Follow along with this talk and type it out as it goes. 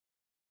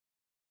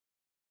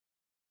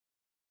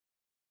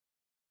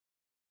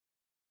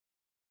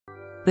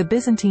The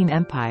Byzantine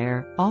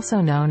Empire, also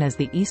known as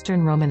the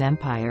Eastern Roman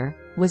Empire,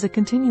 was a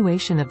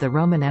continuation of the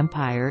Roman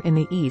Empire in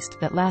the East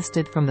that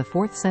lasted from the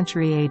 4th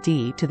century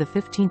AD to the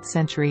 15th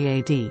century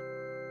AD.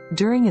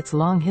 During its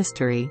long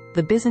history,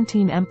 the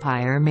Byzantine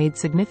Empire made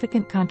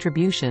significant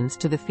contributions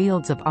to the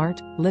fields of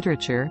art,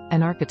 literature,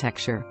 and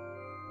architecture.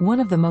 One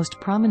of the most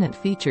prominent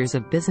features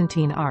of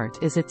Byzantine art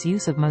is its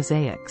use of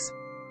mosaics.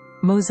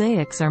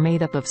 Mosaics are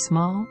made up of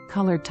small,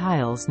 colored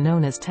tiles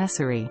known as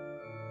tesserae.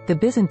 The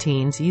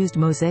Byzantines used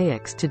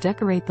mosaics to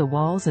decorate the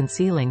walls and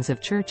ceilings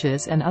of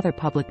churches and other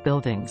public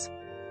buildings.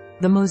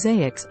 The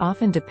mosaics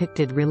often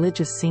depicted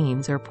religious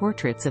scenes or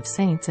portraits of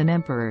saints and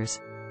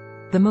emperors.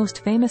 The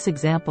most famous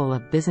example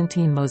of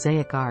Byzantine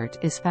mosaic art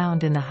is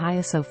found in the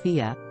Hagia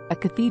Sophia, a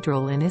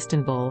cathedral in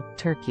Istanbul,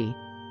 Turkey.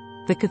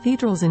 The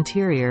cathedral's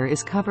interior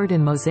is covered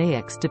in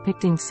mosaics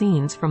depicting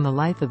scenes from the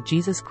life of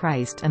Jesus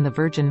Christ and the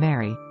Virgin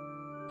Mary.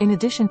 In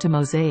addition to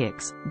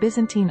mosaics,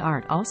 Byzantine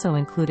art also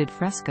included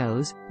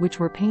frescoes, which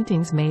were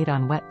paintings made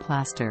on wet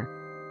plaster.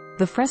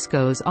 The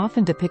frescoes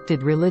often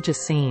depicted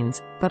religious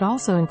scenes, but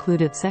also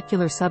included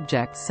secular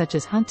subjects such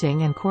as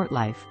hunting and court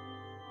life.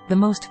 The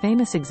most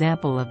famous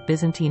example of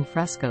Byzantine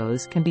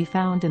frescoes can be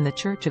found in the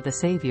Church of the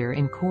Savior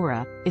in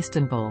Kora,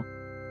 Istanbul.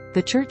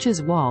 The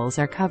church's walls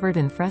are covered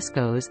in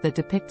frescoes that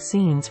depict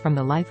scenes from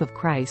the life of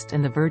Christ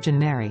and the Virgin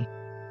Mary.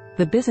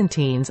 The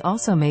Byzantines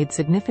also made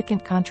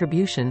significant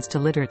contributions to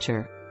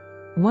literature.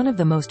 One of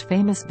the most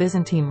famous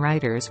Byzantine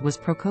writers was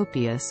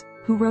Procopius,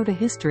 who wrote a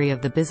history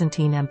of the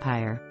Byzantine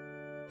Empire.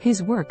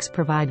 His works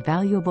provide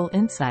valuable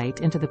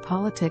insight into the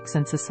politics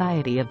and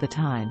society of the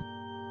time.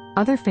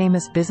 Other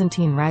famous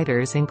Byzantine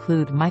writers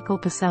include Michael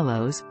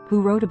Psellos,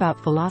 who wrote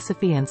about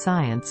philosophy and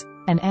science,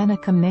 and Anna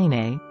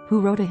Comnena,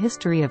 who wrote a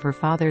history of her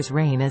father's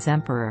reign as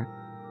emperor.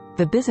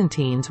 The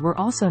Byzantines were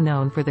also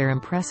known for their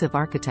impressive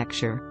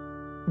architecture.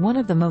 One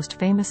of the most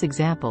famous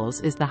examples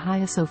is the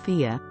Hagia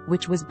Sophia,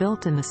 which was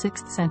built in the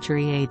 6th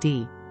century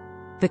AD.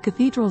 The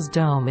cathedral's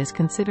dome is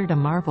considered a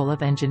marvel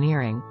of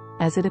engineering,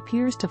 as it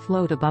appears to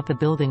float above the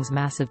building's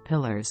massive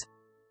pillars.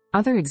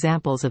 Other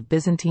examples of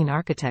Byzantine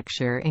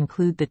architecture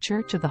include the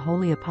Church of the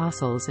Holy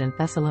Apostles in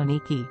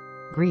Thessaloniki,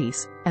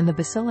 Greece, and the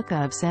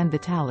Basilica of San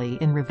Vitale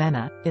in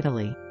Ravenna,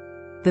 Italy.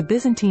 The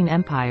Byzantine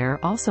Empire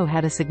also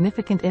had a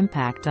significant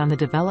impact on the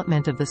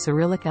development of the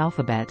Cyrillic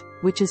alphabet,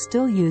 which is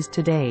still used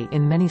today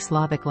in many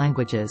Slavic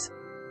languages.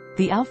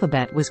 The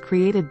alphabet was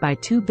created by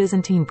two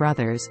Byzantine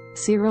brothers,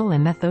 Cyril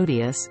and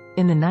Methodius,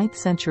 in the 9th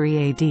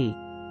century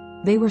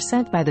AD. They were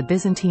sent by the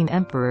Byzantine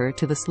emperor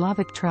to the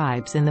Slavic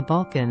tribes in the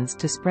Balkans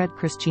to spread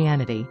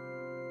Christianity.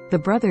 The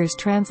brothers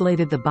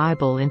translated the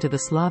Bible into the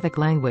Slavic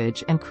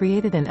language and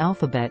created an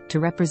alphabet to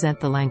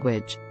represent the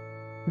language.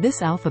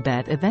 This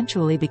alphabet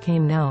eventually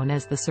became known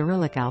as the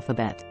Cyrillic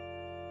alphabet.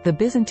 The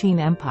Byzantine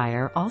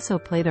Empire also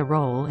played a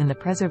role in the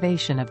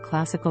preservation of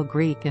classical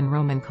Greek and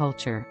Roman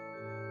culture.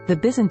 The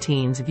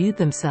Byzantines viewed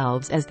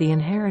themselves as the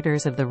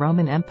inheritors of the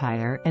Roman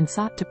Empire and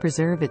sought to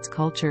preserve its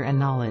culture and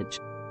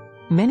knowledge.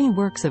 Many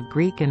works of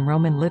Greek and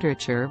Roman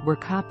literature were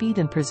copied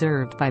and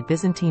preserved by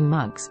Byzantine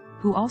monks,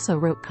 who also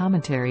wrote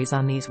commentaries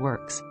on these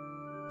works.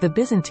 The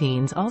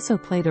Byzantines also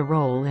played a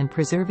role in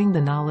preserving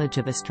the knowledge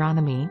of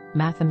astronomy,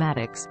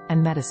 mathematics,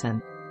 and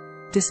medicine.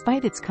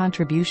 Despite its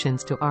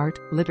contributions to art,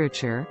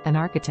 literature, and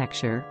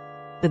architecture,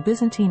 the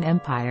Byzantine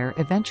Empire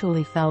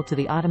eventually fell to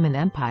the Ottoman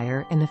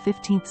Empire in the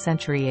 15th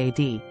century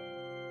AD.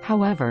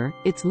 However,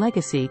 its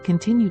legacy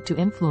continued to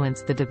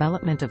influence the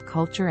development of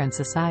culture and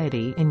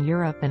society in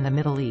Europe and the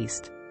Middle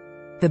East.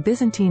 The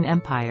Byzantine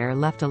Empire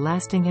left a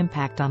lasting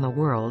impact on the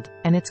world,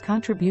 and its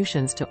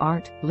contributions to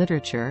art,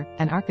 literature,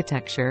 and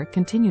architecture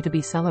continue to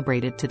be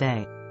celebrated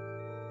today.